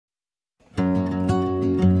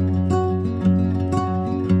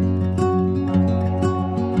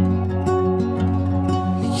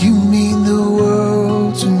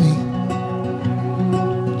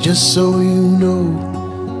Just so you know,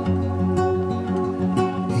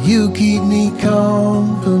 you keep me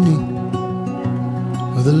company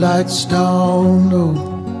with the lights down low.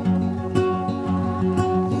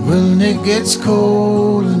 When it gets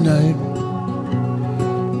cold at night,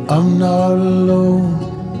 I'm not alone.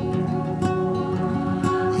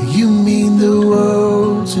 You mean the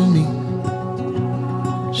world to me,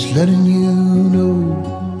 just letting you know.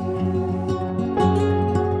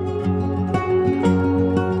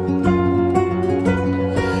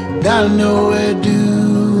 I know where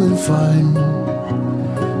to find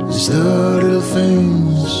just the little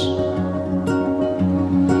things.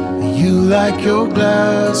 You like your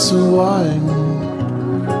glass of wine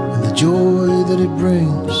and the joy that it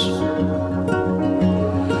brings.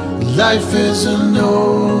 Life is an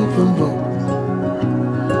open book,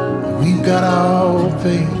 we've got our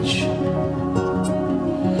page.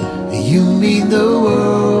 You mean the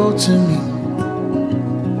world to me,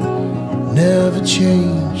 never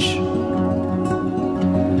change.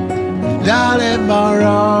 I let my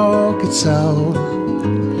rockets out,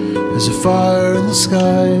 there's a fire in the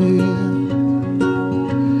sky.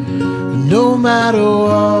 No matter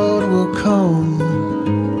what will come,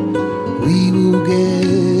 we will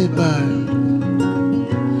get by.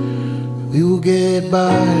 We will get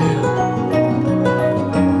by.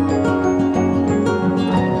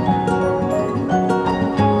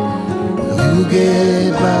 We will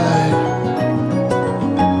get by.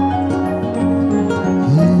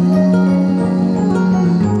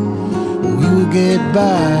 Get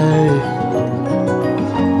by.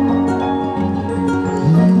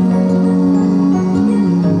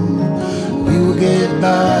 We will get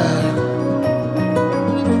by.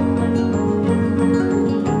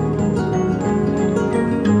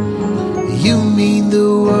 You mean the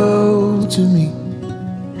world to me,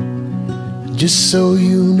 just so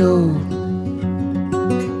you know.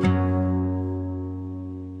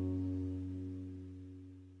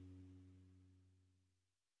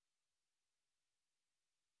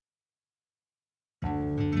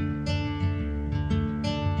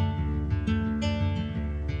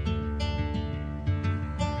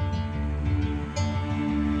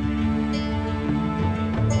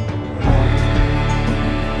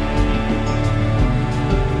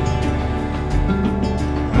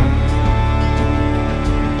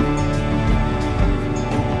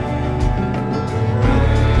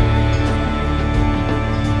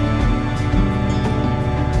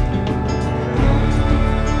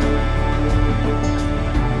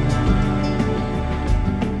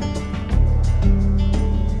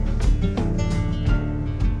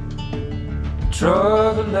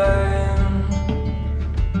 Struggling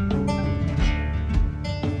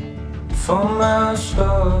for my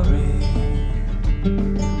story.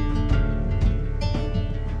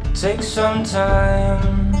 Take some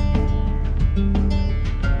time,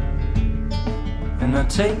 and I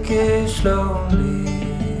take it slowly.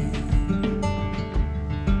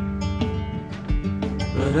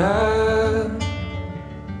 But I'll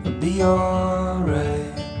be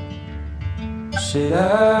alright. Said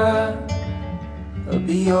I'll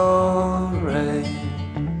be alright.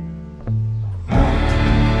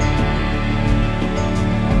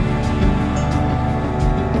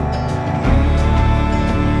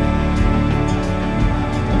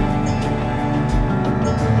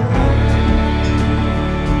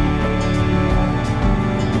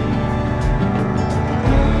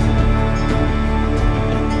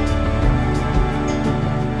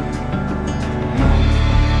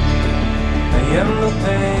 I am the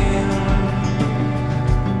pain,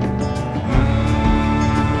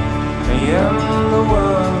 I am the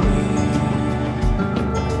worry,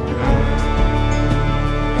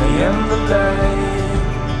 I am the light.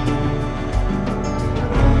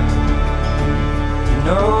 You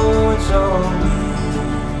know it's all me,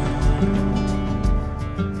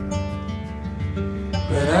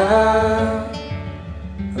 but I'll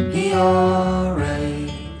be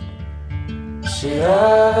alright. Said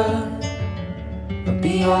I'll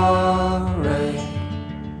be alright.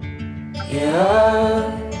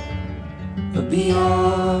 Yeah, I'll be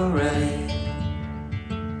alright.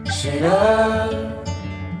 Said I'll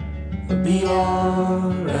be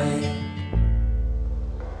alright.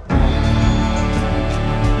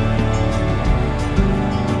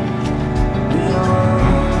 Be alright.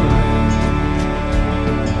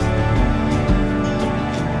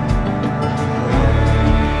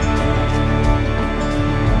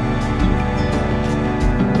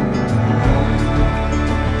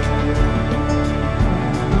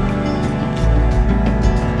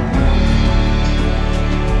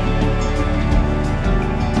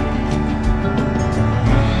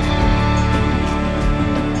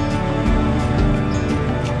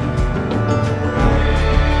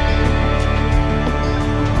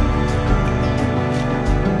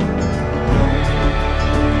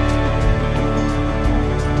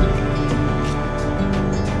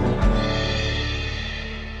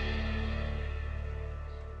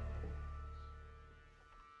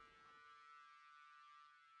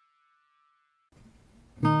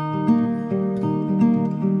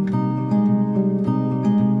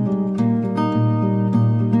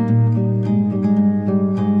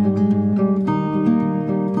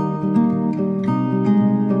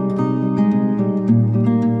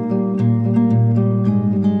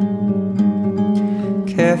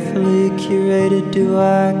 rated, do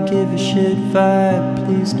I give a shit vibe?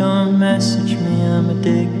 Please don't message me, I'm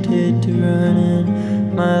addicted to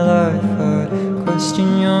running my life. I'd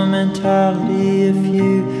question your mentality if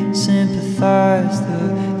you sympathize. The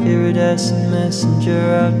iridescent messenger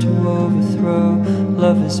out to overthrow.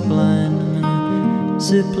 Love is blind. In a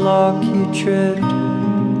ziploc you tripped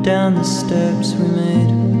down the steps we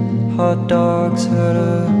made. Hot dogs, had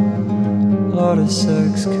a lot of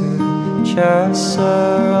sex. Chasser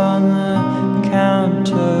on the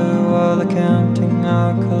counter while accounting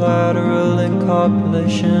our collateral in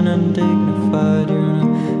copulation. Undignified, you're in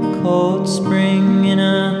a cold spring in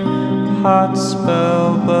a hot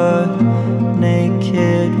spell, but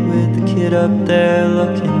naked with the kid up there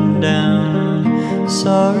looking down.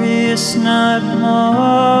 Sorry it's not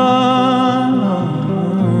more,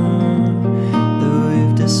 though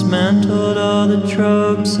we've dismantled all the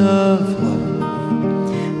tropes of love.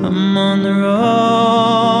 I'm on the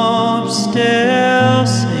rope, still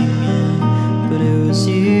singing, but it was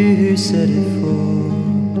you who said it for.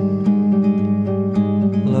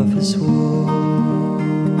 Love is war.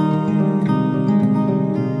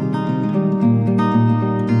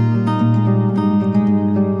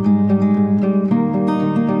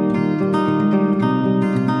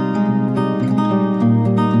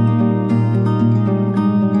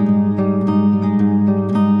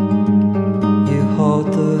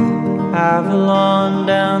 Avalon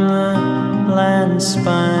down the land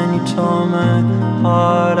spine. You tore my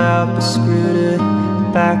heart out but screwed it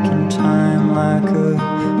back in time like a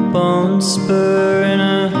bone spur in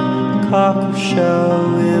a cockle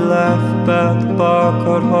shell. We laugh about the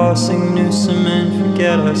barcode horsing Newsom and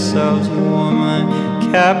forget ourselves. You wore my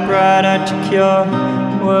cap right, I took your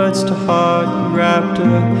words to heart. You wrapped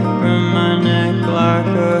around my neck like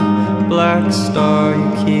a black star.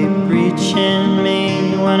 You keep reaching me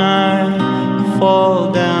when I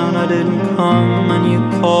fall down. I didn't come when you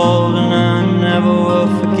called, and I never will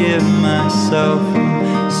forgive myself.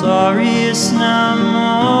 I'm sorry it's not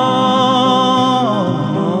more,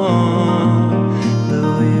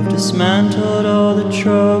 though we've dismantled all the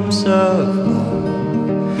tropes of love.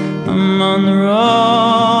 I'm on the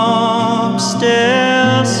rope,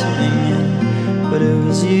 still swinging, but it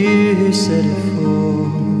was you who said it for.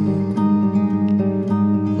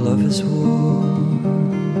 Love is war.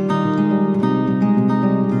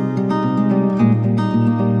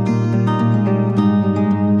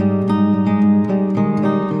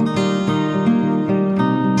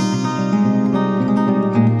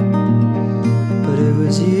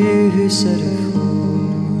 Who said it for?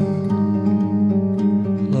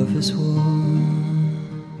 Love is war.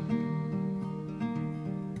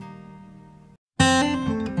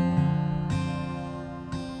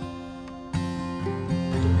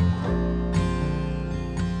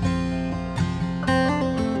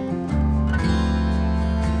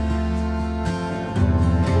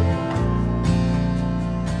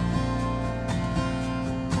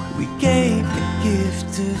 We gave the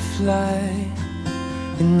gift of light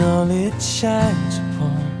and all it shines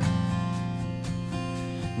upon.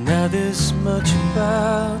 Now there's much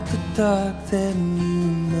about the dark that you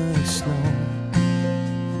must know.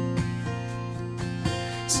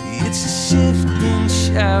 See, it's a shifting,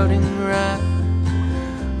 shouting ride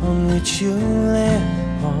on which you land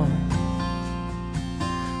upon.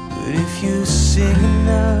 But if you sing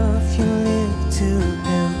enough, you live to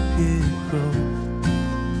help it grow.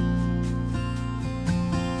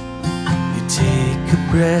 Take a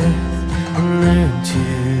breath and learn to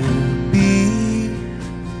be,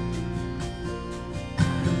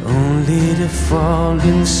 only to fall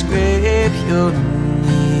and scrape your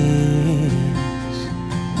knees.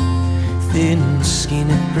 Thin skin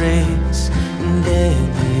it breaks and then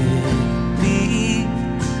it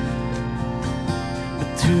bleeds, but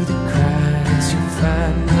through the cracks you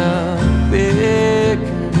find a bigger.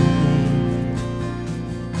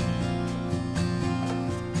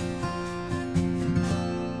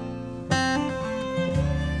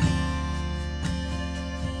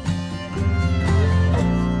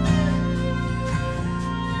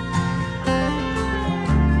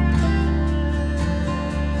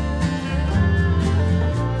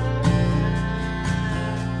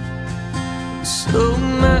 So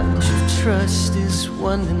much of trust is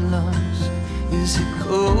won and lost as it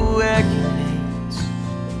coagulates.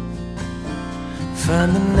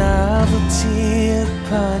 Find the novelty of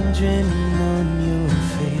pondering on your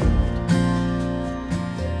fate.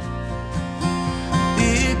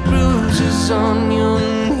 Big bruises on your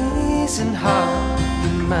knees and heart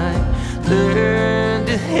you might learn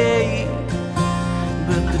to hate,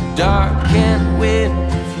 but the dark can't win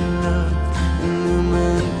if you love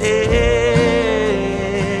illuminates.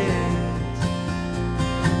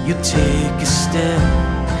 you take a step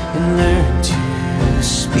and learn to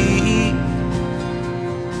speak,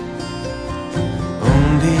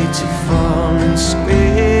 only to fall and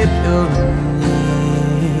scrape your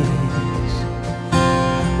knees.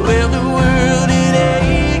 Well, the world, it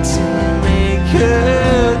aches and makes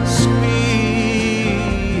us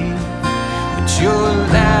scream, but you're a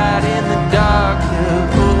light in the dark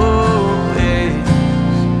always.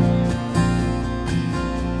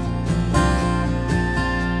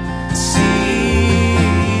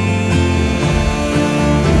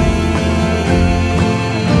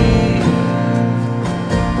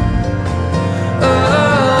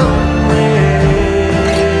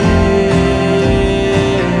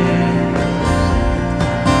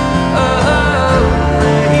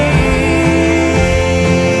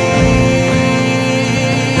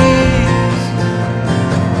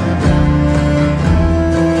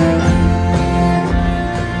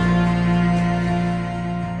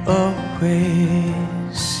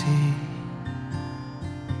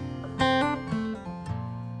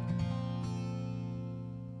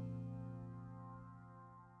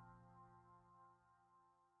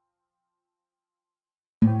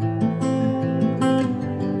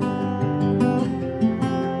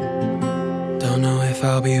 Don't know if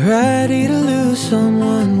I'll be ready to lose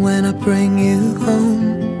someone when I bring you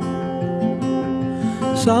home.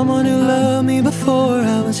 Someone who loved me before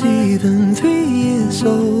I was even 3 years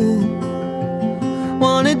old.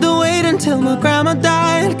 Wanted to wait until my grandma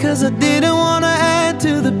died, 'cause I didn't want to add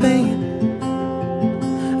to the pain.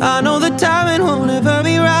 I know the timing won't ever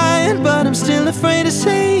be right, but I'm still afraid to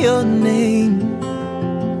say your name.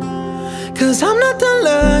 'Cause I'm not done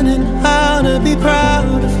learning how to be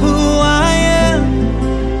proud of who I am.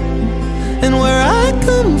 And where I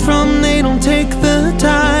come from, they don't take the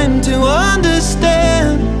time to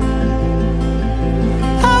understand.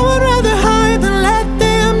 I would rather hide than let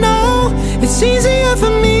them know. It's easier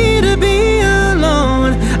for me to be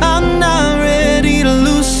alone. I'm not ready to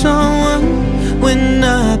lose someone when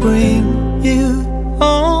I bring you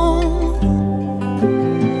home.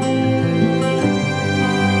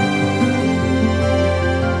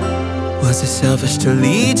 Was it selfish to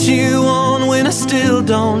lead you on when I still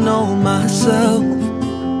don't know myself?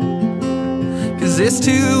 'Cause it's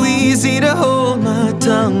too easy to hold my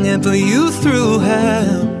tongue and put you through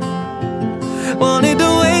hell. Wanted to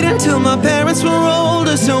wait until my parents were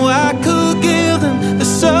older so I could give them the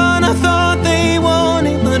son I thought they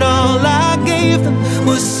wanted, but all I gave them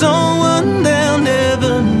was someone they'll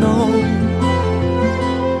never know.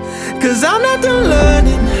 'Cause I'm not done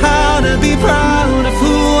learning how to be proud of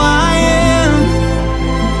who I am.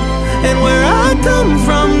 And where I come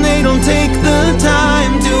from, they don't take the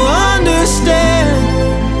time to understand.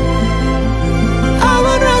 I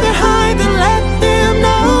would rather hide than let them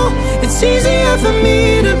know. It's easier for me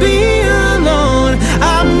to be alone.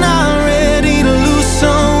 I'm not ready to lose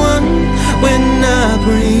someone when I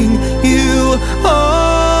bring you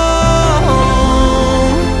home.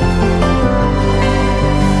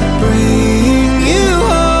 Bring you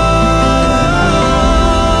home.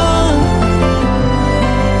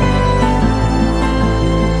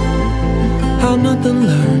 I'm not done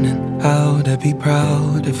learning how to be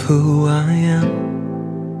proud of who I am.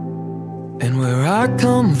 And where I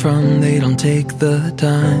come from, they don't take the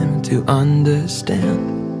time to understand.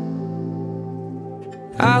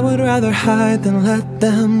 I would rather hide than let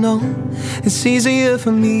them know. It's easier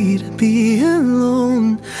for me to be alone.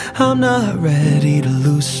 I'm not ready to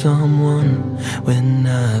lose someone when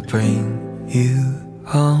I bring you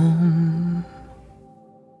home.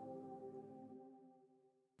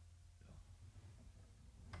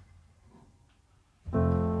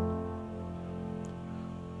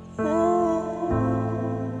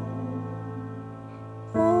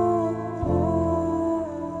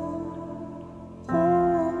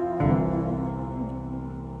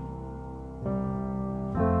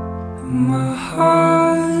 My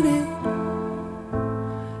heart,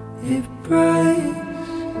 it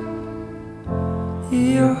breaks.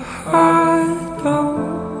 Your heart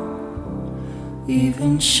don't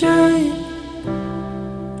even shake.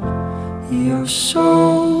 Your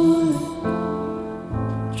soul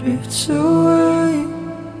drifts away.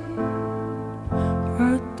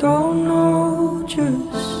 I don't know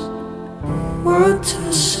just what to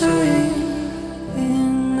say.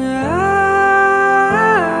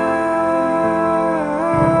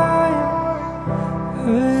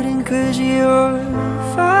 Cause you're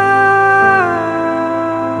fine.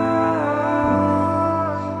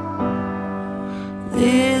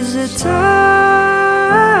 There's a time,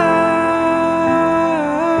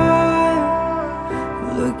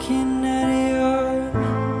 looking at your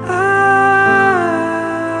eyes.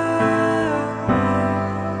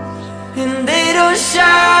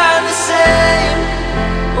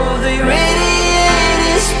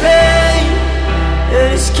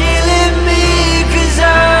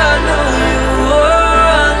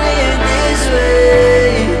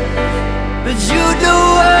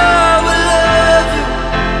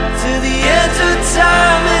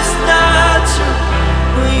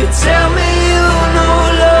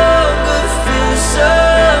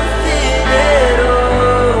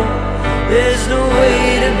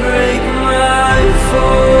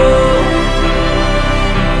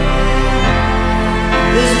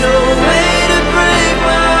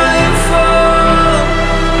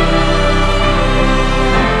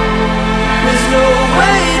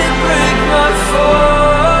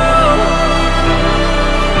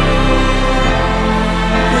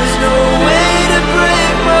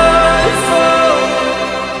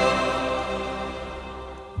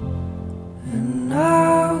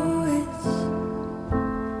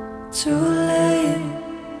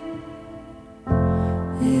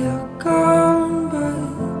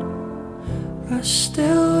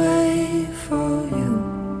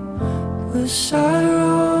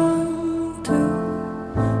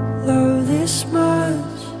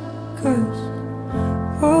 'cause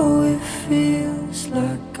oh, it feels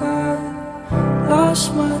like I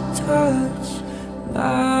lost my touch.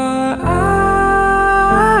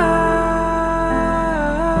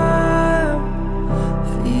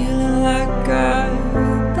 I'm feeling like I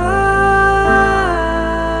died,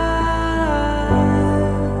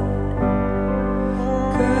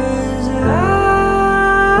 'cause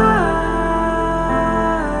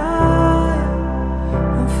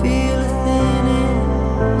I feel a thing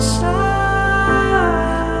inside.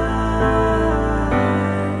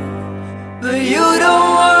 But you don't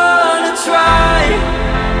wanna try,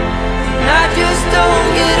 and I just don't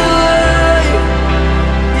get away.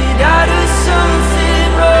 Did I do something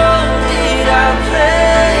wrong? Did I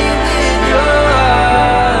play with your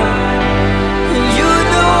heart? And you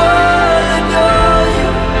know I'll adore you,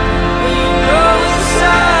 and you know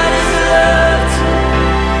inside is left.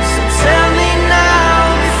 So tell me now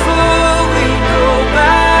before we go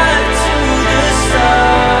back to the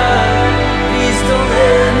start. Please don't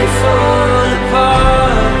let me fall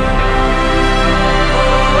apart.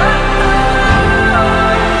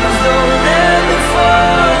 Please don't let me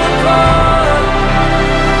fall apart.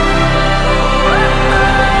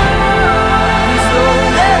 Please don't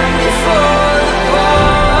let me fall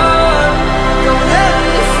apart. Don't let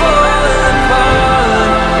me fall apart.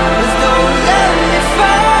 Please don't let me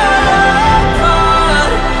fall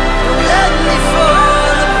apart. Don't let me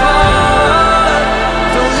fall apart.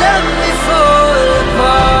 Don't let me fall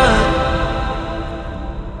apart.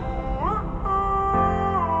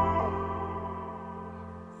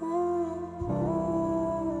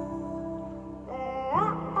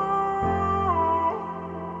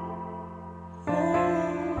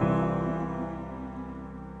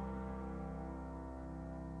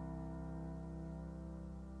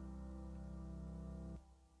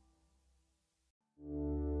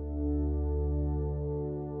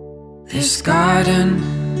 This garden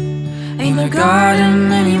ain't a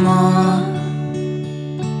garden anymore.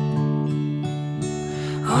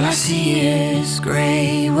 All I see is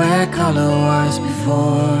gray where color was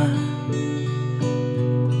before.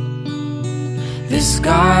 This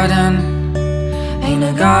garden ain't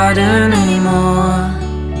a garden anymore.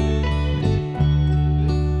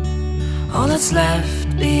 All that's left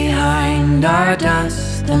behind are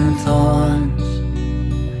dust and thorns.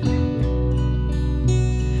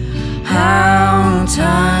 How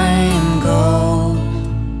time goes,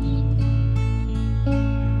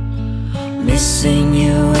 missing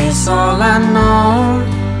you is all I know.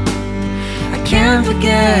 I can't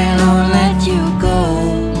forget or let you go.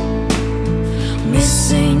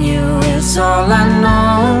 Missing you is all I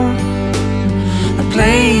know. The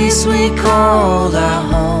place we called our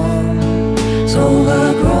home is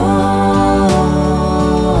overgrown.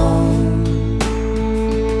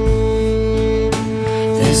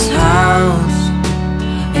 This house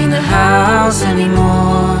ain't a house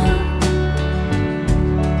anymore.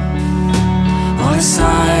 All is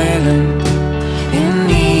silent in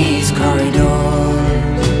these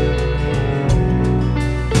corridors.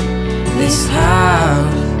 This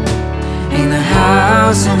house ain't a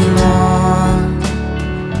house anymore.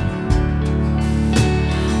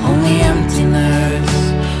 Only emptiness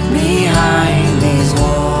behind these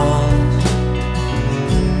walls.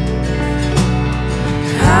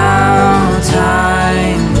 How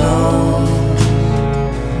time goes,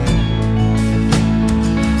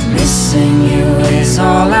 missing you is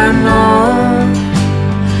all I know.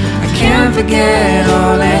 I can't forget or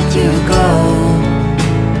let you go.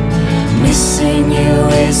 Missing you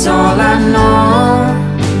is all I know.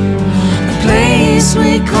 The place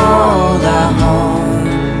we called our home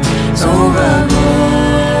is overgrown.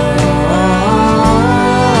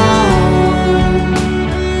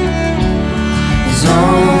 It's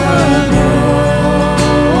overgrown.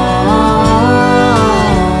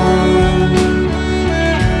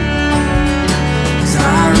 'Cause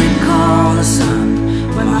I recall the sun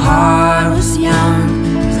when my heart was young,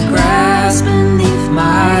 the grass beneath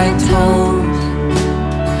my toes,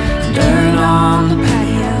 dirt on the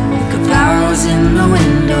patio, the flowers in the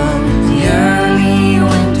window, the early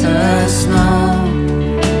winter snow.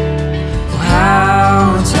 Oh, how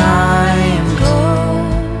time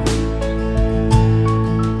goes.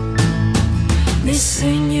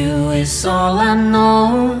 Missing you is all I know.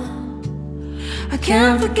 I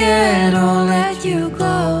can't forget or let you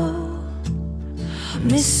go.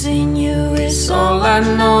 Missing you is all I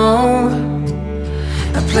know.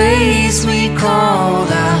 A place we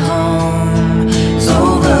called our home is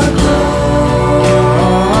overgrown.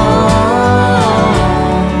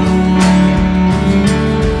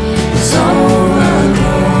 It's overgrown.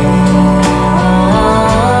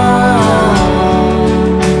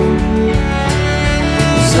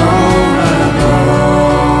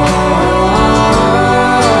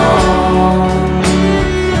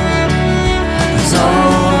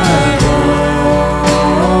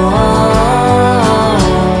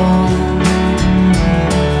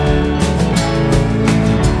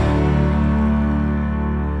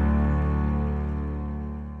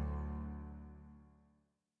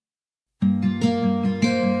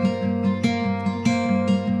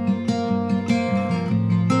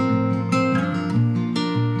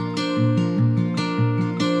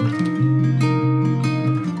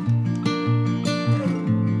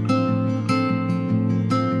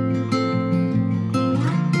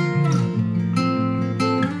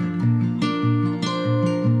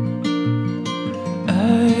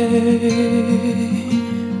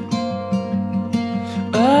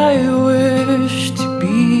 I wish to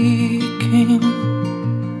be king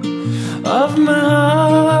of my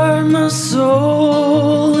heart, my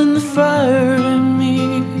soul, and the fire in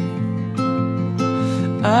me.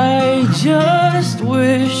 I just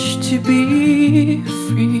wish to be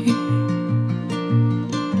free.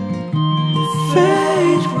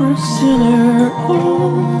 Fate works in her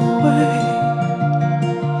own way,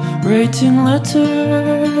 writing letters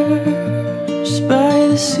by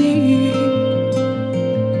the sea.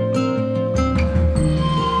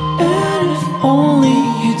 And if only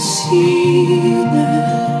you'd see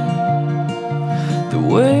the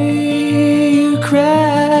way your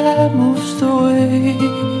crab moves the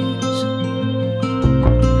waves.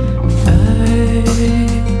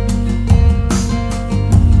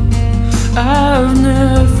 I've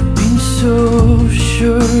never been so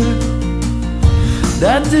sure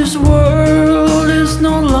that this world is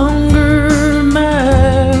no longer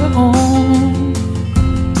my home.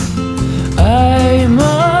 I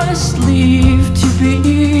must leave to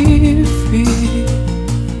be free.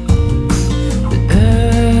 But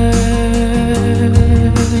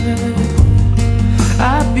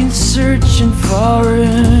I've been searching far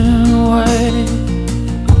and wide,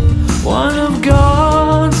 one of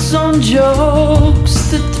God's own jokes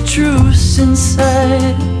that the truth's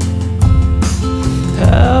inside.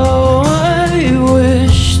 How I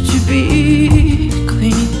wish to be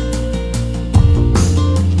clean.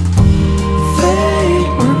 Fate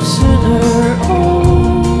works in her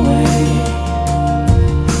own way,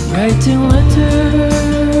 writing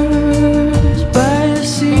letters by the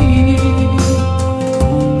sea.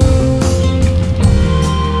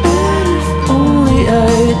 And if only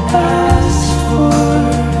I'd asked for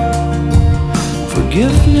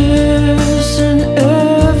forgiveness in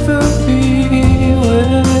every way.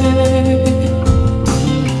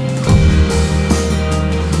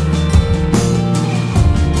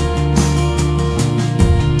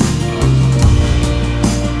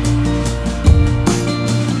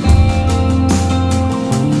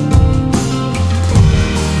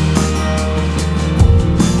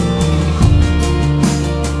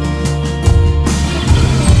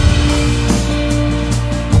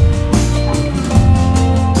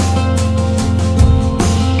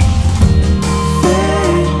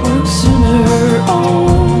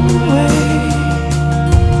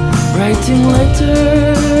 Writing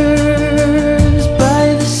letters by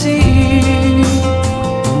the sea.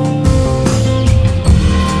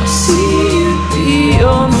 I see you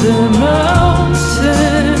beyond the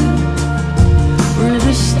mountain, where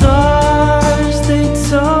the stars they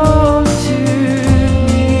talk to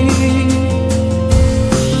me.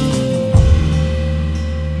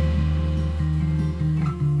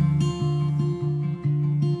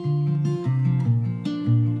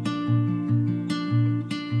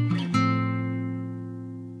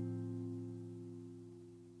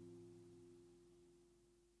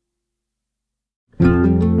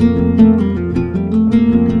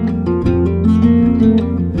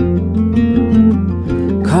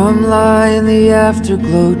 Come lie in the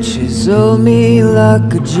afterglow, chisel me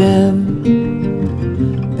like a gem.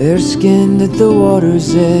 Bare skinned at the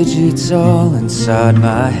water's edge, it's all inside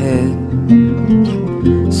my head.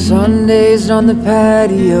 Sundays on the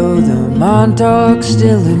patio, the Montauk's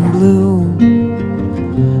still in bloom.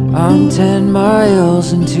 I'm 10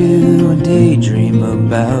 miles into a daydream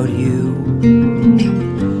about you.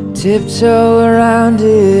 Tiptoe around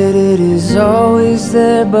it, it is always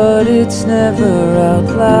there, but it's never out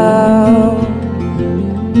loud.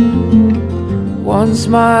 Once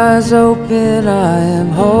my eyes open, I am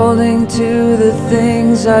holding to the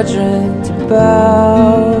things I dreamt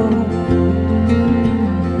about.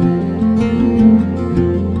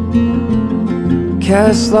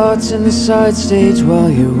 Cast lots in the side stage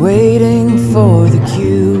while you're waiting for the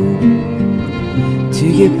cue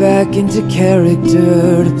to get back into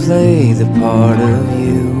character, to play the part of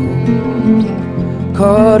you.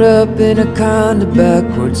 Caught up in a kind of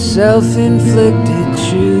backward self-inflicted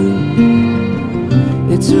truth.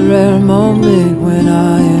 It's a rare moment when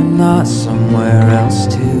I am not somewhere else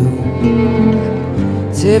too.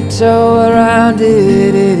 Tiptoe around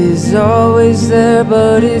it, it is always there,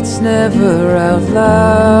 but it's never out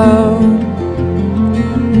loud.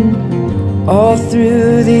 All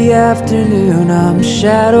through the afternoon, I'm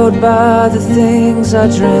shadowed by the things I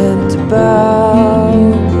dreamt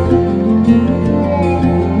about.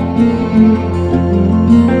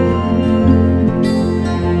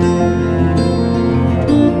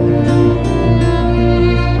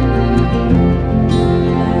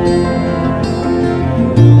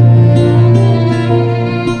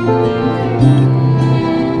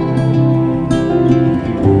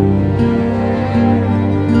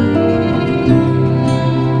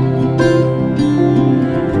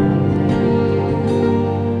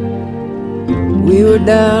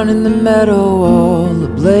 on the meadow wall, a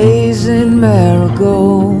blazing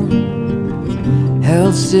marigold,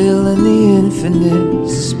 held still in the infinite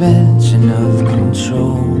suspension of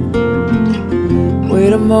control.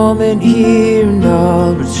 Wait a moment here and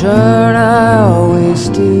I'll return, I always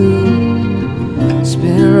do.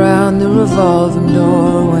 Spin around the revolving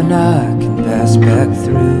door when I can pass back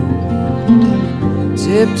through.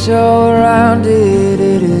 Tiptoe around it,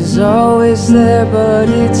 it is always there, but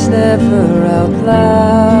it's never out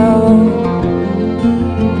loud.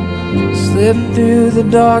 Slip through the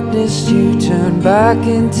darkness to turn back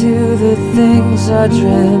into the things I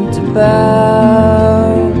dreamt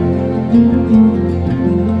about.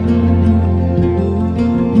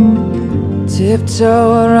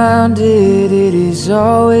 Tiptoe around it, it is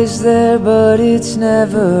always there, but it's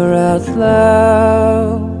never out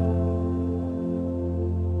loud.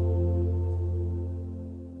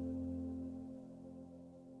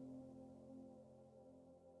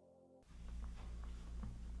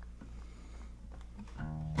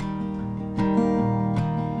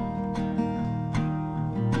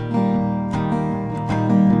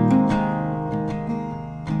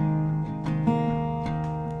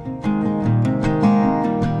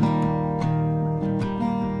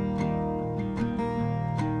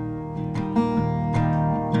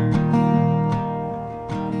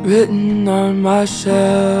 Written on my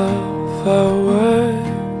shelf are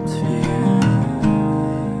words for you.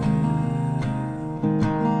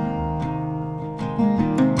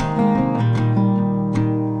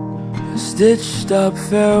 A stitched up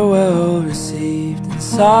farewell received and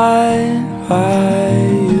signed by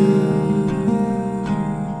you.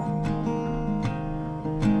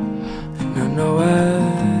 And I know I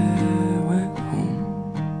went home,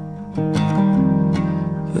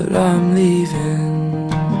 but I'm leaving.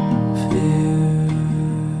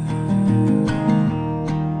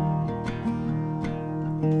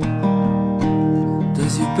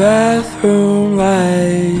 Bathroom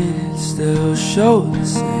lights still show the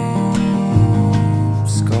same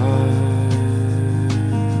scars.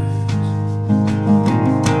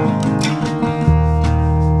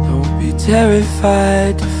 Don't be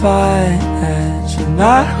terrified to find that you're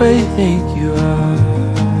not where you think you are.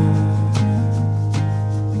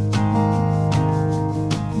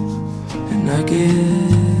 And I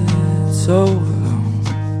get so alone,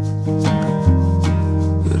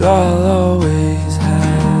 but I'll always have.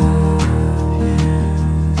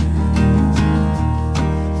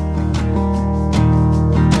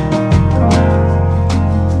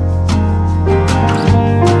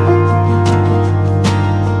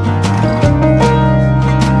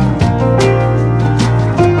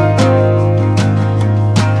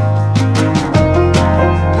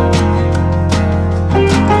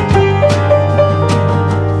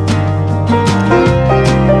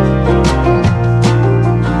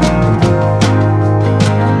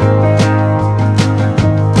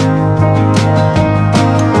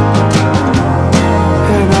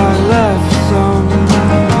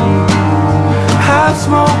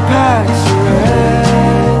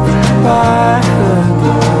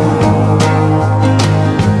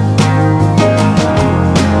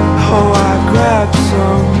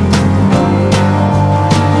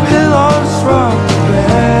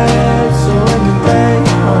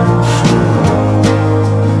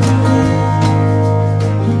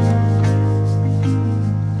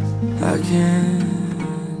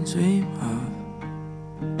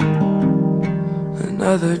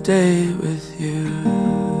 Another day with you.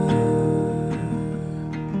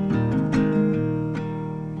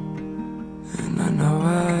 And I know I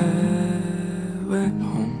went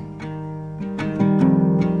home,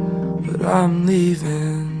 but I'm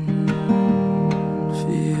leaving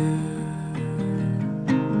for you.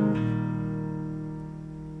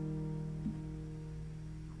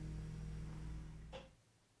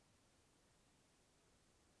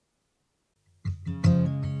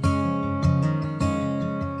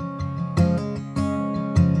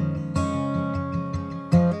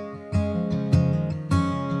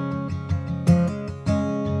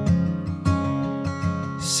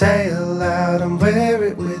 Say aloud and wear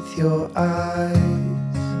it with your eyes,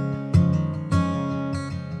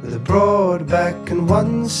 with a broad back and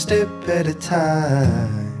one step at a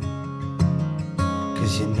time.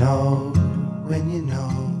 'Cause you know when you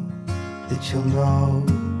know that you'll know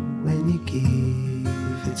when you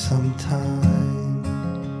give it some time.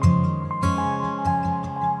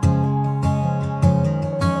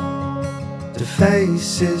 The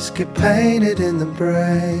faces get painted in the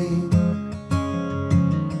brain,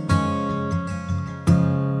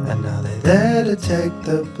 there to take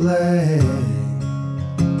the blame.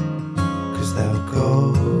 'Cause they'll go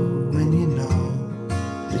when you know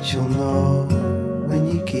that that you'll know when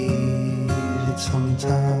you give it some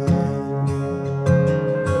time.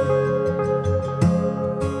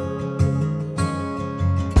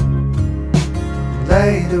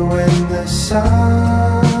 Later when the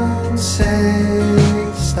sun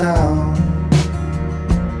sinks down,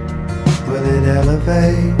 will it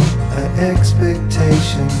elevate our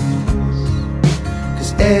expectations?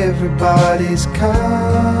 'Cause everybody's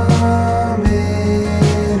coming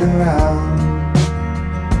around.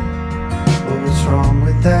 But what's wrong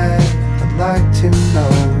with that? I'd like to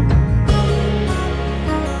know.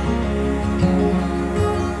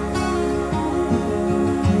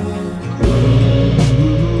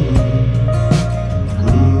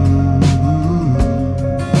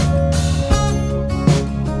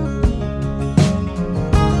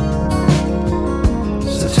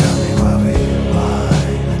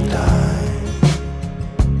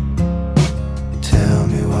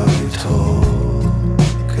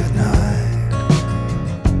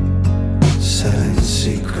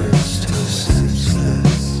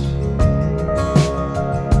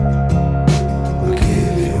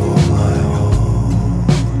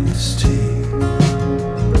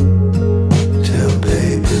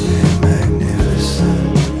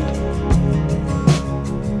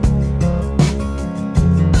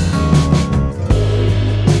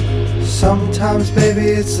 Sometimes, baby,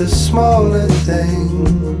 it's the smaller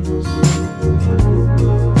things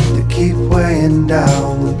that keep weighing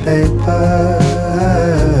down the paper.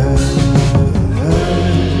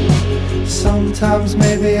 Sometimes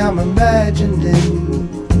maybe I'm imagining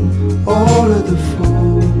all of the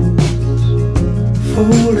fools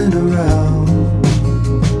fooling around.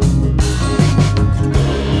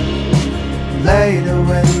 Later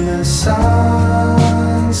when the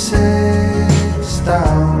sun sets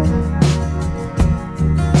down,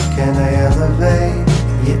 can I elevate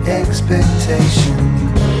your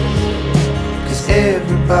expectations? 'Cause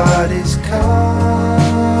everybody's coming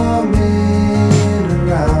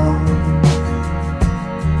around.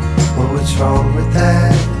 Well, what's wrong with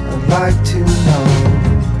that? I'd like to know.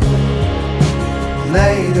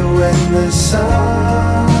 Later when the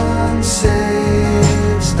sun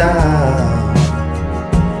sets down,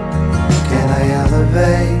 can I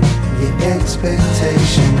elevate your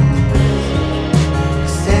expectations?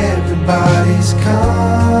 Everybody's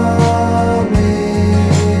coming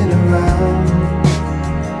around.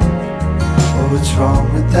 Oh, what's wrong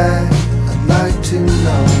with that? I'd like to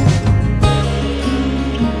know.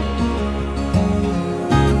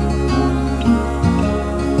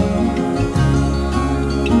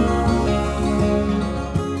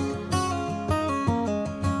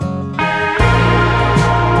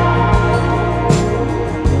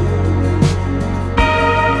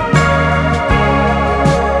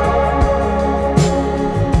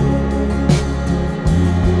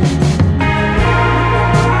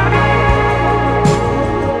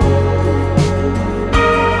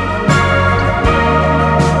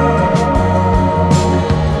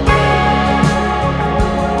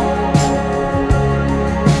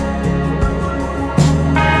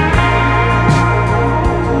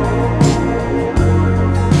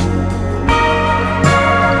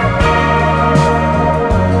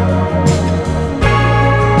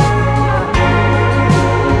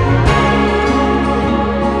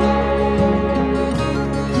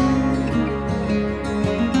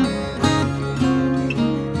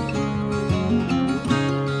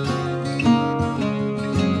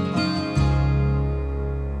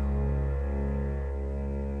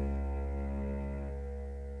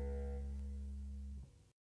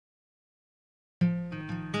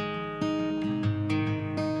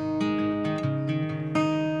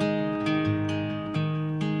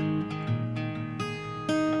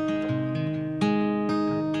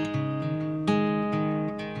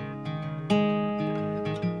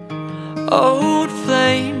 Old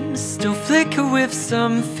flames still flicker with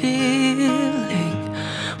some feeling.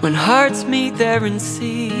 When hearts meet there in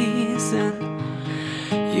season,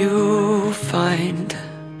 you find.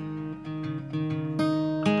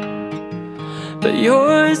 But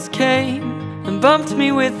yours came and bumped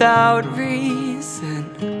me without reason.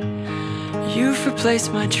 You've replaced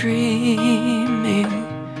my dreaming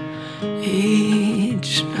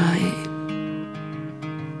each night.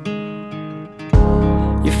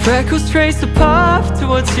 Freckles trace the path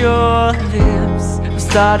towards your lips. I've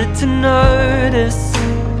started to notice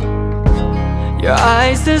your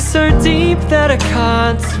eyes are so deep that I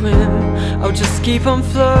can't swim. I'll just keep on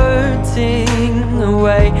floating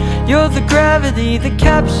away. You're the gravity that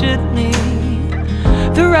captured me,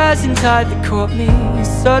 the rising tide that caught me.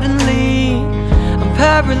 Suddenly I'm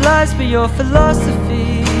paralyzed by your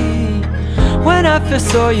philosophy. When I first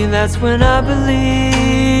saw you, that's when I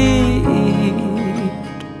believed.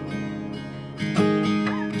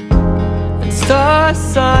 And star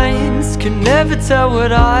signs could never tell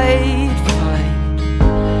what I'd find.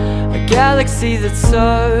 A galaxy that's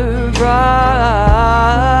so bright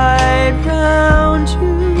round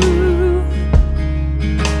you.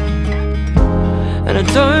 And I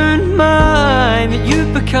don't mind that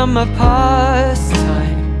you've become my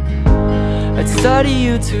pastime. I'd study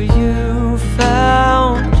you till you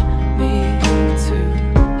found me too.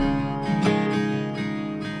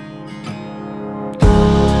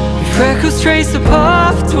 Your freckles trace a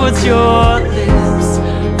path towards your lips.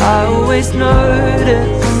 I always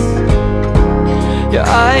notice. Your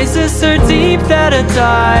eyes are so deep that I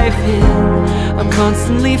dive in. I'm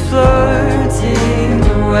constantly floating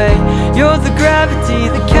away. You're the gravity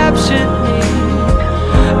that captured me,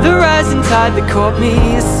 the rising tide that caught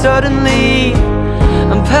me suddenly.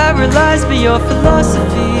 I'm paralyzed by your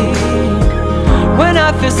philosophy. When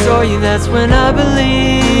I first saw you, that's when I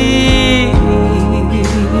believed.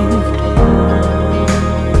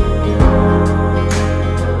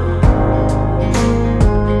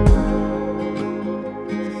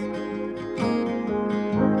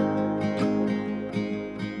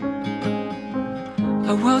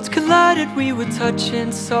 Our worlds collided, we were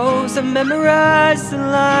touching souls. I memorized the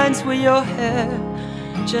lines where your hair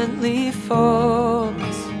gently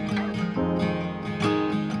falls.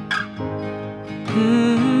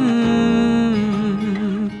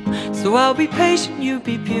 So I'll be patient, you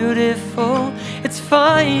be beautiful. It's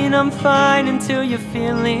fine, I'm fine until your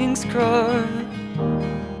feelings grow.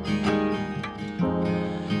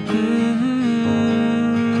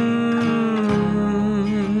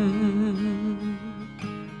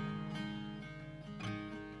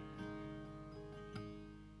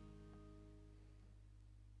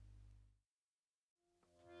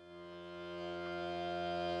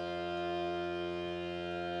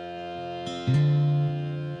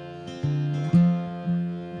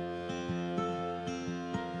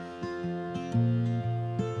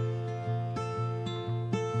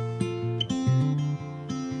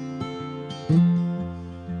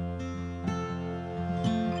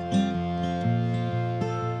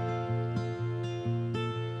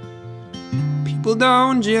 People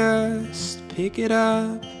don't just pick it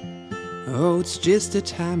up. Oh, it's just a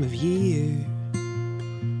time of year.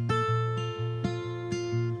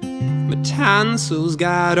 My tonsils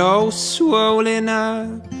got all swollen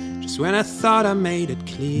up just when I thought I made it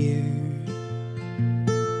clear.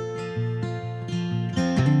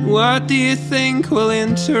 What do you think will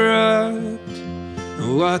interrupt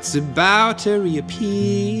what's about to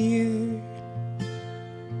reappear?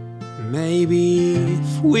 Maybe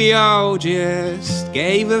if we all just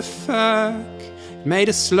gave a fuck, it made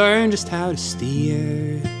us learn just how to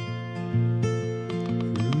steer.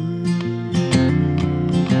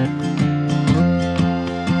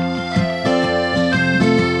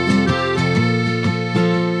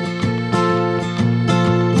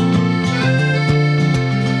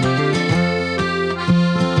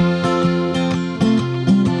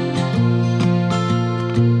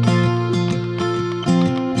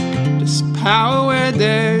 Power where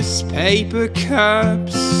there's paper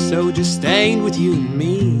cups, so just stained with you and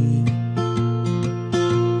me.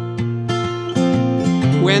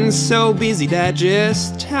 When so busy that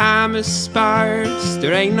just time is sparse,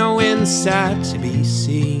 there ain't no insight to be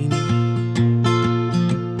seen.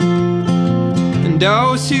 And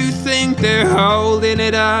those who think they're holding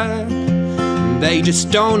it up, they just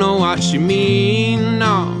don't know what you mean,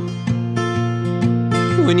 no.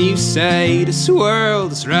 When you say this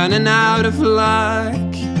world is running out of luck,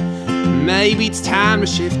 maybe it's time to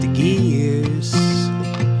shift the gears.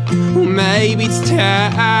 Or maybe it's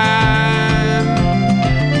time.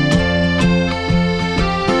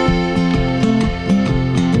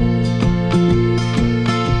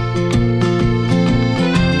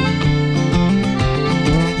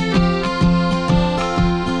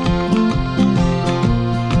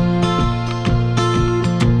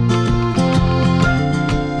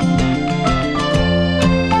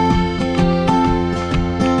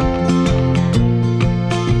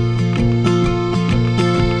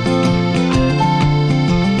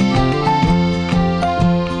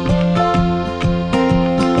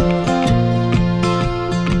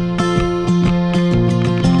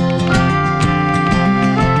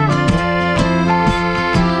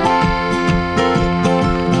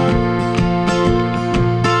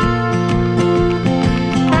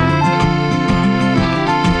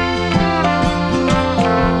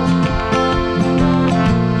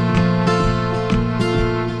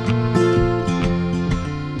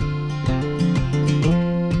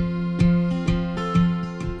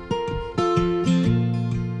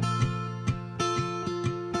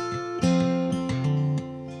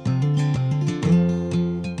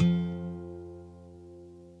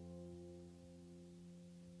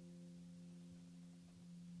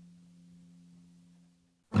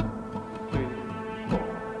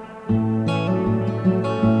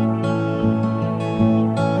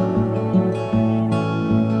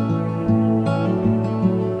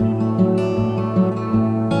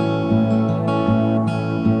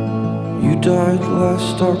 died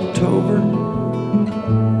last October.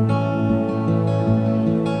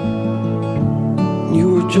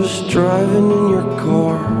 You were just driving in your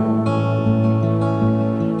car.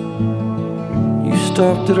 You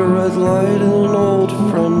stopped at a red light and an old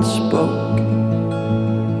friend spoke.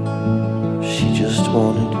 She just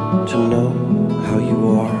wanted to know how you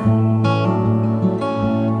are.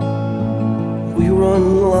 We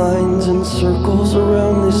run lines and circles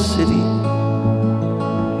around this city.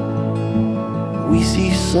 We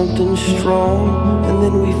see something strong and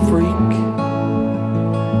then we freak.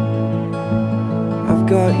 I've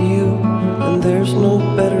got you and there's no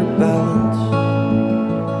better balance.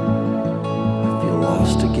 I feel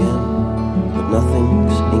lost again, but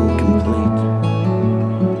nothing's incomplete.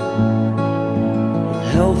 And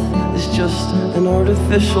health is just an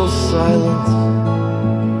artificial silence.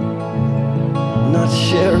 Not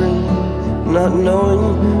sharing, not knowing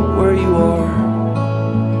where you are.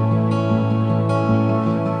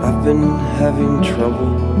 I've been having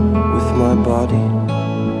trouble with my body,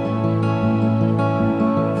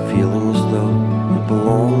 feeling as though it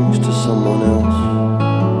belongs to someone else.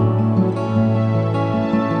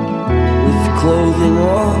 With clothing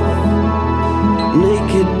off,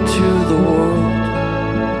 naked to the world,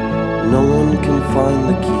 no one can find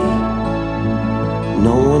the key.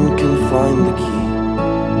 No one can find the key.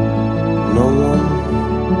 No one.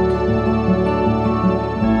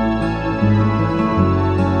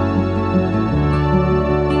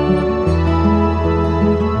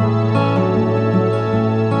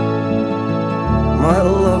 My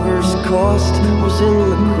lover's cost was in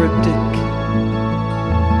the cryptic.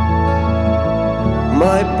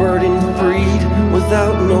 My burden freed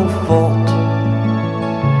without no fault.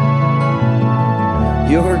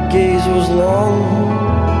 Your gaze was long,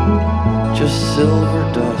 just silver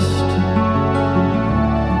dust.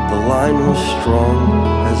 The line was strong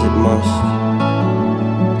as it must.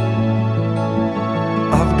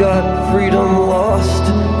 I've got freedom lost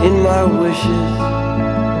in my wishes.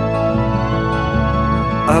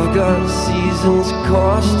 I've got seasons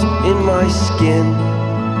cost in my skin.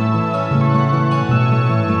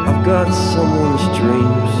 I've got someone's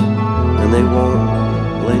dreams and they won't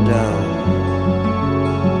lay down.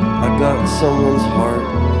 I got someone's heart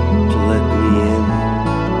to let me in.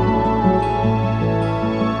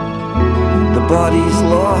 The body's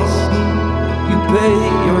lost, you pay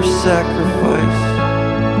your sacrifice.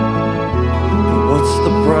 But what's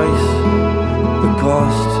the price? The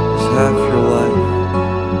cost is half your life.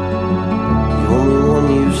 The only one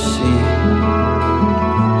you see,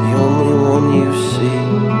 the only one you see.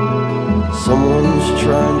 Someone's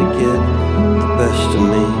trying to get the best of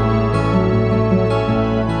me.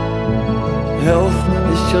 Health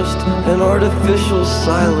is just an artificial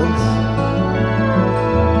silence.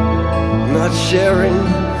 Not sharing,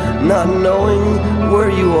 not knowing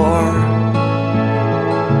where you are.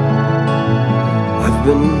 I've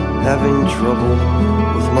been having trouble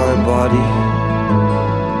with my body,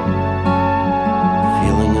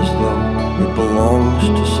 feeling as though it belongs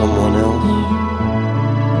to someone else.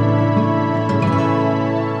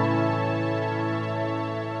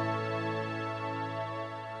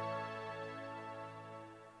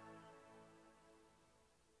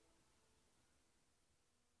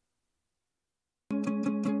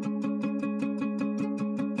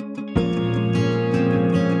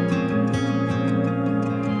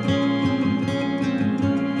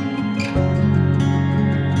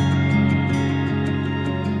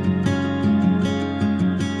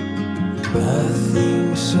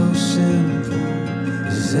 Nothing so simple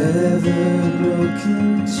has ever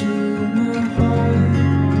broken to my heart.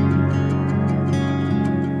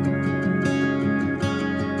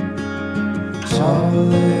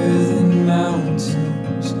 Taller than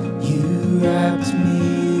mountains, you wrapped me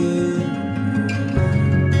in your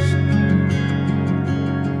arms.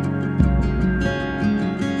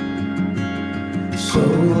 So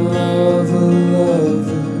love a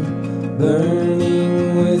lover, burning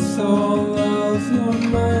with all of your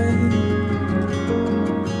mind.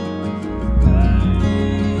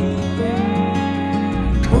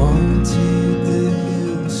 Wanted the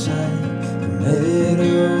hillside, the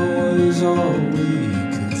meadow was all we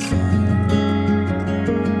could find.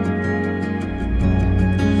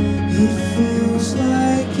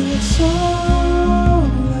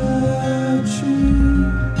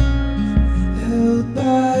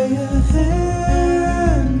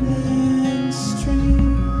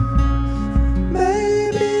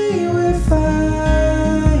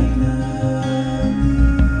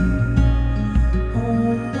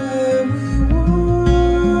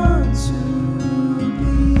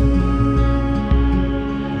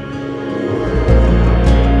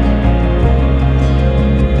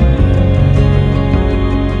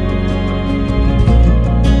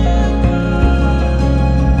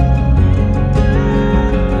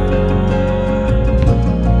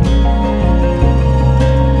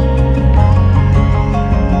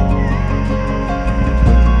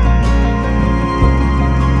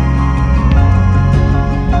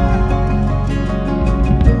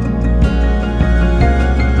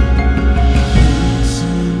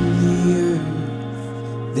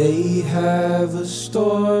 We have a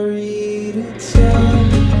story to tell.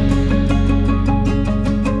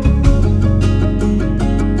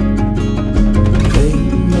 They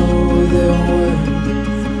know their worth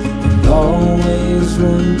and always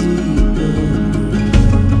run deeper.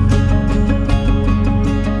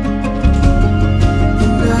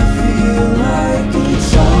 And I feel like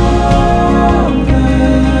it's all a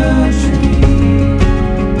dream,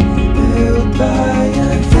 held by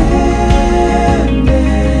a hand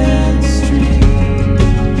and string.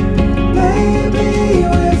 Maybe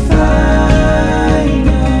we're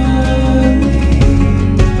finally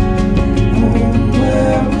home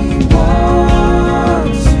where we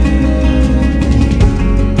want to be.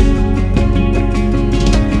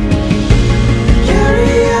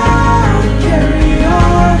 Carry on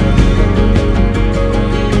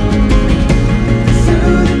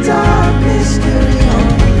through the darkness. Carry on.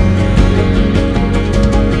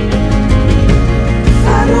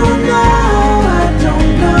 I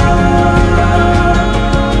don't know.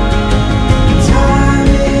 Time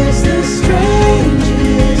is the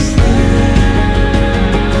strangest thing,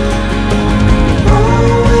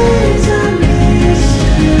 always a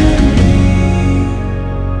mystery.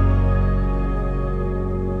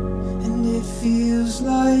 And it feels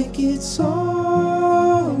like it's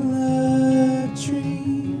all a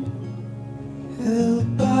dream, held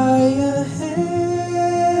by a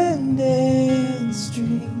hand and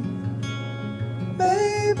string.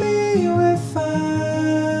 Maybe we're finally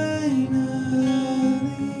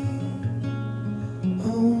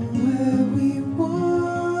home where we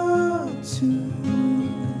want to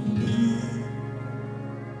be.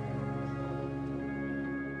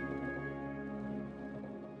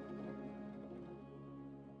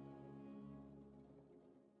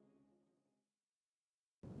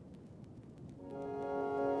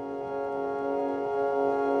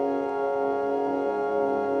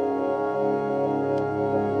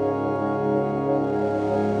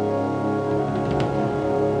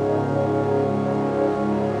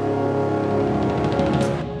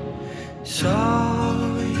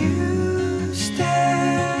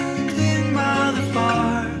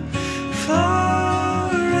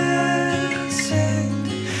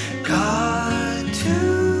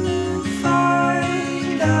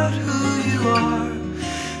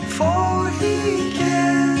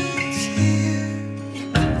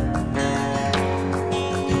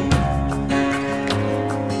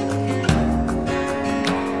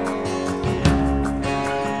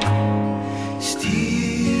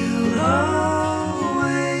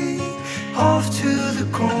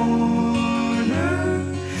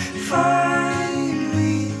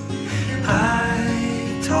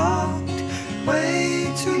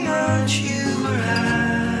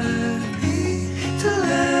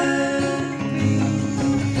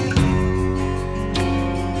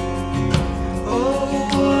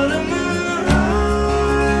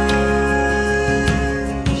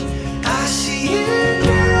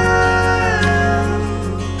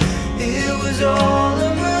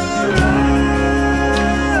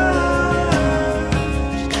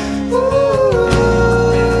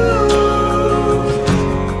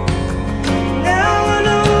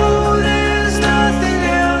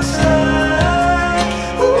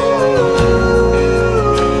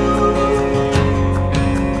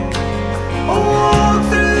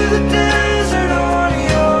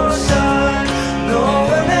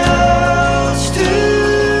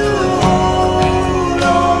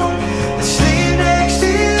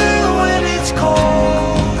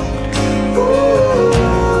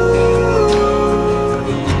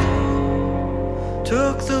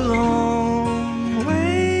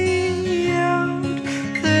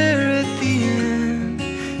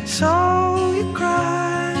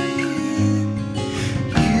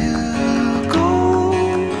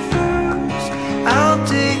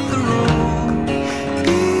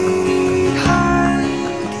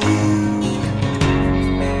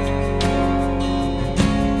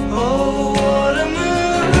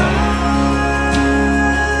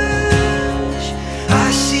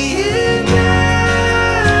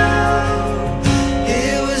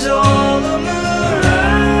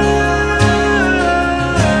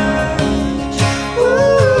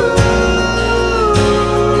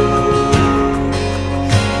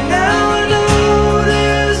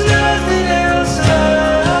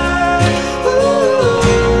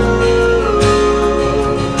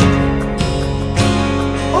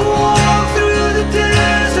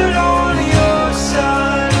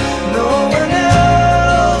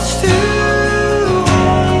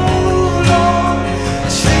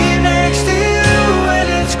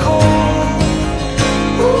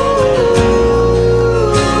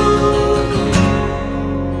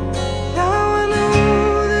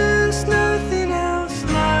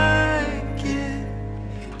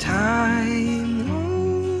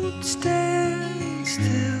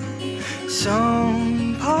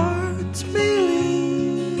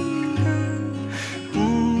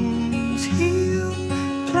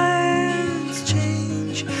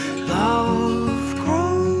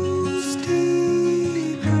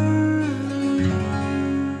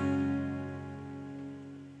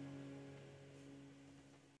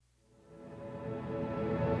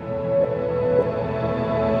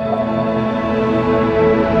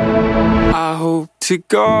 to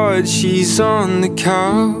God she's on the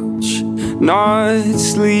couch, not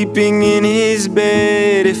sleeping in his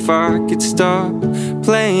bed. If I could stop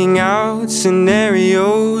playing out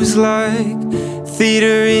scenarios like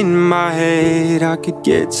theater in my head, I could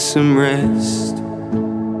get some rest.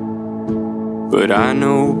 But I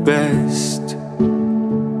know best,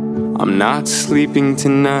 I'm not sleeping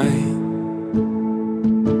tonight.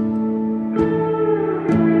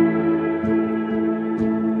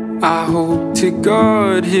 I hope to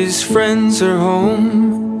God his friends are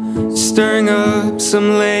home, stirring up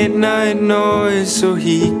some late night noise, so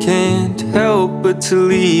he can't help but to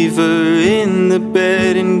leave her in the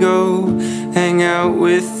bed and go hang out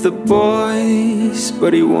with the boys.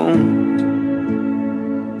 But he won't,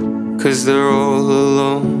 'cause they're all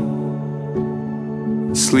alone,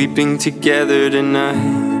 sleeping together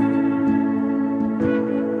tonight.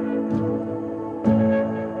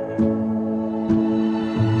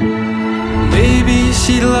 Maybe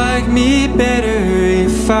she'd like me better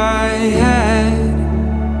if I had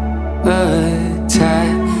a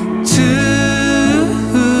tattoo.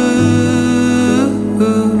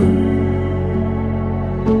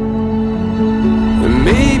 Or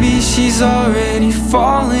maybe she's already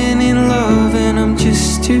fallen in love and I'm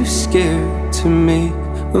just too scared to make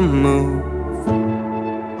a move.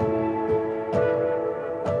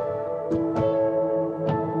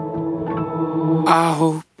 I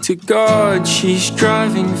hope to God she's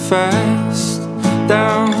driving fast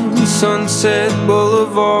down Sunset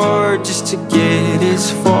Boulevard just to get as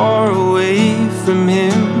far away from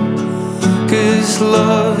him, 'cause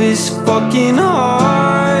love is fucking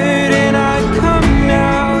hard. And I'd come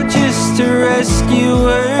now just to rescue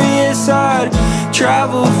her. Yes, I'd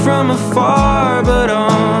travel from afar, but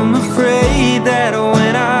I'm afraid that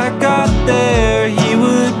when I got there he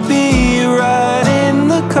would be right in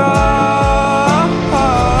the car.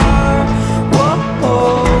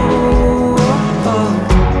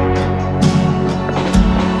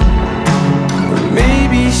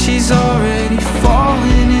 She's already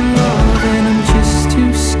fallen in love and I'm just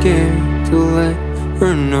too scared to let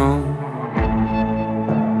her know.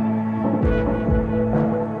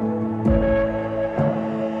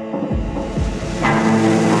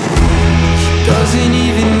 She doesn't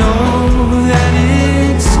even know that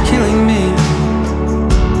it's killing me.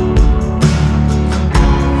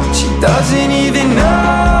 She doesn't even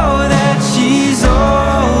know that she's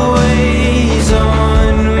always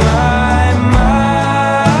on my mind.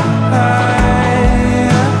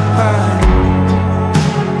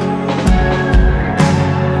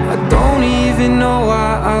 I don't even know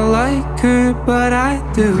why I like her, but I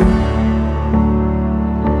do.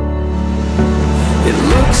 It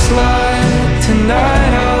looks like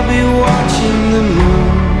tonight I'll be watching the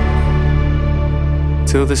moon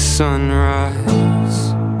till the sunrise.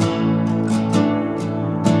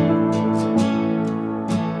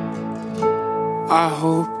 I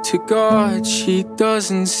hope to God she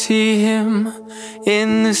doesn't see him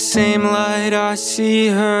in the same light I see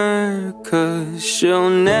her, 'cause she'll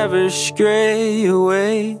never stray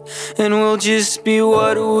away and we'll just be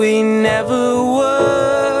what we never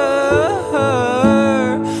were.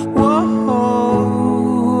 Whoa.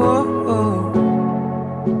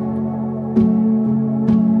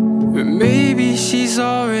 Or maybe she's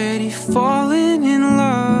already fallen in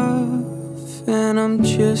love and I'm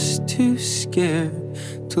just too scared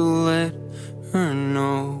to let her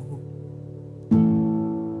know.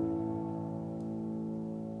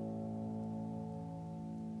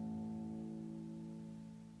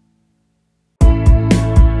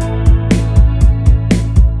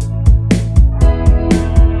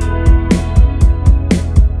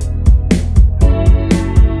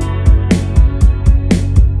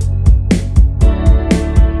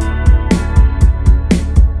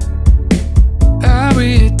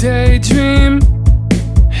 Daydream,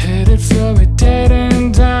 headed for a dead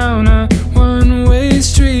end down a one-way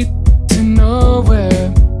street to nowhere.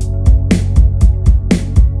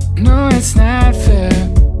 No, it's not fair.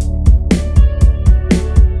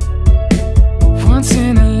 Once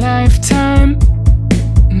in a lifetime,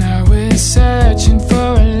 now we're searching for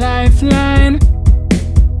a lifeline.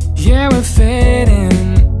 Yeah, we're fading,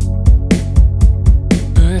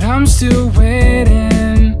 but I'm still waiting.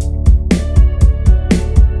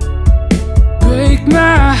 Break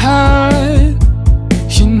my heart,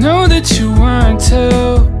 you know that you want to.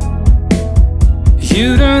 You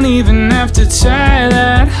don't even have to try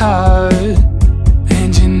that hard,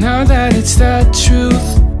 and you know that it's the truth.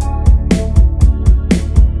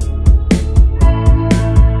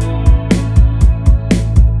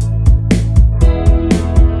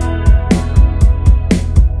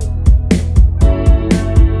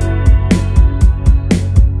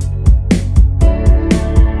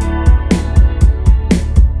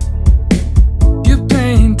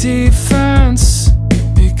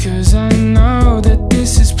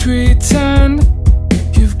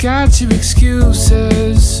 got your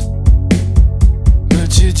excuses,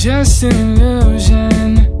 but you're just an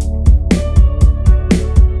illusion.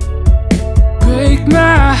 Break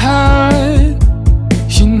my heart,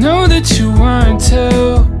 you know that you want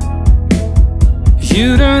to.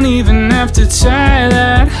 You don't even have to try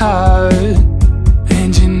that hard,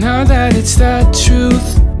 and you know that it's the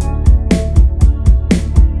truth.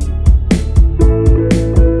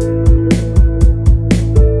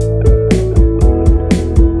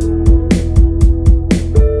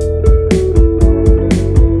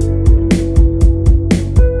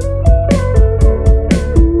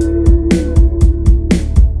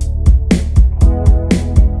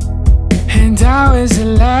 And I was the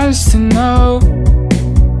last to know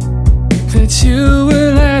that you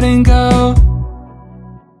were letting go.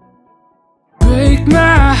 Break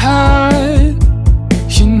my heart,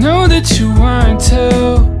 you know that you want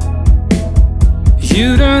to.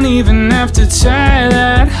 You don't even have to try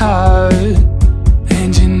that hard,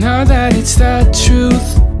 and you know that it's the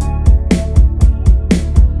truth.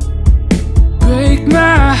 Break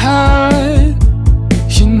my heart,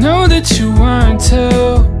 you know that you want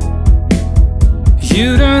to.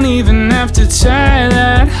 You don't even have to try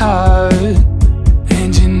that hard,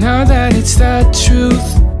 and you know that it's the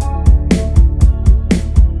truth.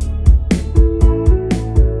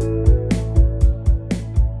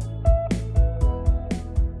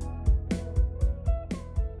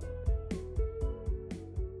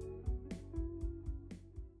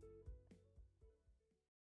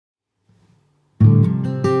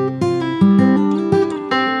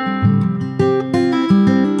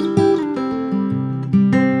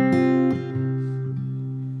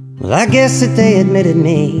 Well, I guess that they admitted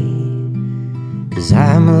me, 'cause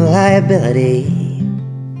I'm a liability.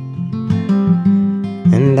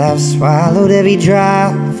 And I've swallowed every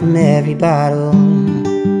drop from every bottle,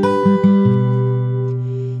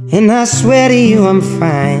 and I swear to you I'm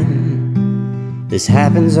fine. This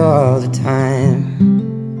happens all the time.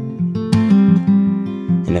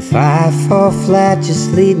 And if I fall flat,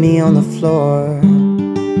 just leave me on the floor.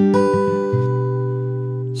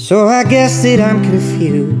 So I guess that I'm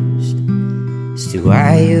confused as to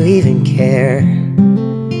why you even care,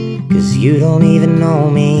 'cause you don't even know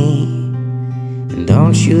me, and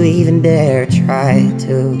don't you even dare try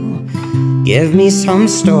to give me some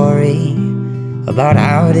story about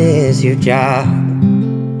how it is your job.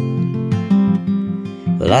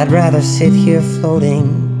 Well, I'd rather sit here floating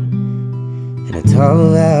in a tub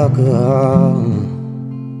of alcohol.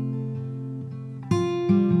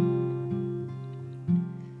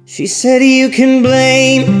 She said you can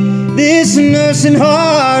blame this nursing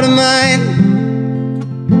heart of mine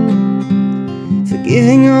for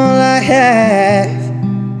giving all I have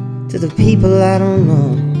to the people I don't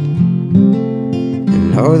know,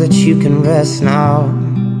 and know that you can rest now,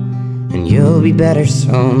 and you'll be better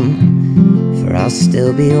soon, for I'll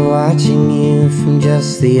still be watching you from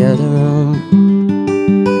just the other room.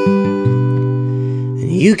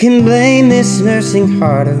 And you can blame this nursing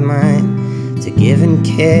heart of mine to giving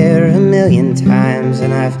care a million times,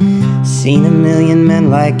 and I've seen a million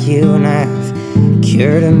men like you, and I've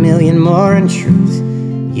cured a million more in truth.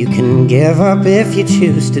 You can give up if you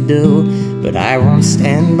choose to do, but I won't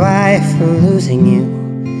stand by for losing you.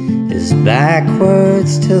 Is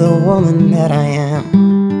backwards to the woman that I am.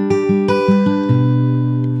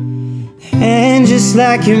 And just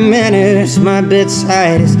like your manners, my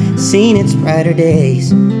bedside has seen its brighter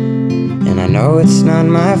days, and I know it's not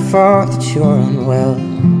my fault that you're unwell,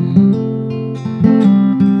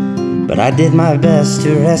 but I did my best to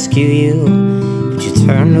rescue you, but you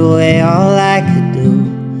turned away all I could do,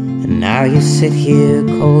 and now you sit here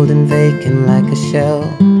cold and vacant like a shell.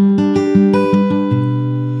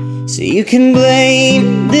 So you can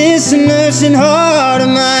blame this nursing heart of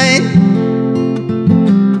mine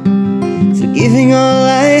for giving all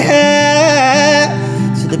I have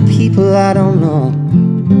to the people I don't know,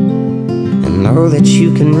 and know that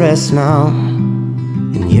you can rest now,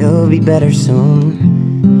 and you'll be better soon,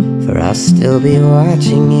 for I'll still be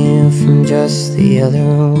watching you from just the other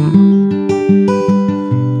room.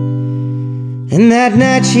 And that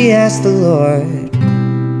night she asked the Lord,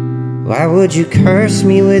 why would you curse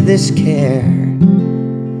me with this care?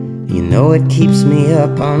 You know it keeps me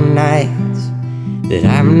up on nights that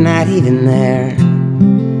I'm not even there.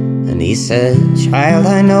 And he said, child,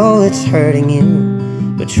 I know it's hurting you,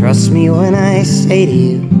 but trust me when I say to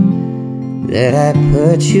you that I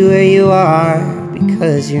put you where you are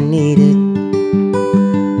because you're needed.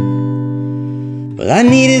 Well, I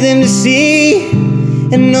needed them to see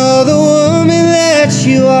and know the woman that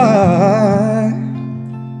you are.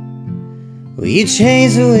 Well, you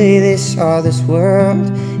changed the way they saw this world,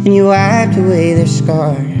 and you wiped away their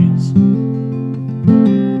scars.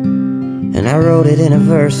 And I wrote it in a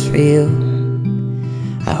verse for you,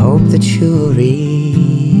 I hope that you'll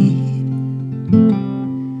read.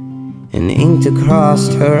 And inked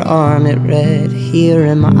across her arm it read, here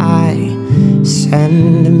am I,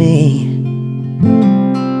 send me.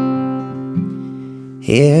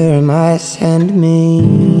 Here am I, send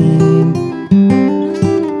me.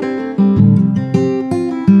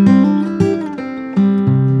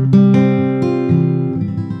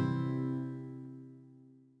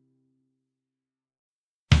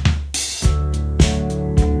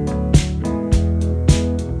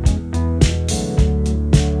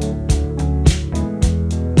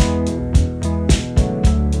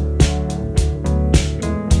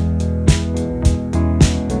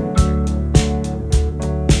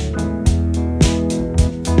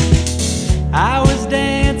 I was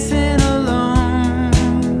dancing alone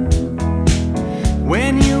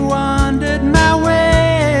when you wandered my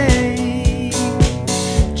way,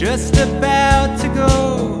 just about to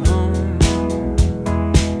go home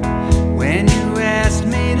when you asked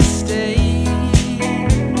me to stay.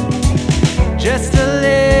 Just a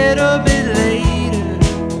little bit later,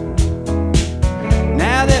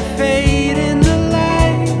 now they're fading the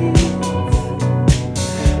lights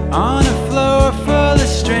on a floor full of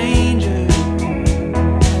strangers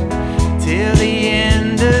till the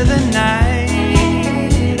end of the night.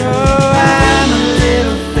 Oh, I'm a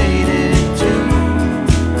little faded too.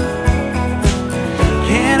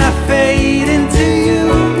 Can I fade into you?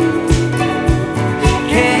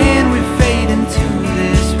 Can we fade into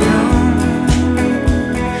this room?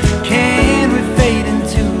 Can we fade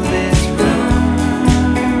into this room?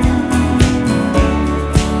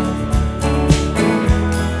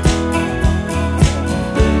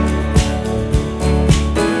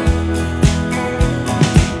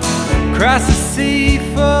 Across a sea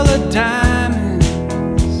full of diamonds,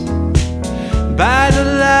 by the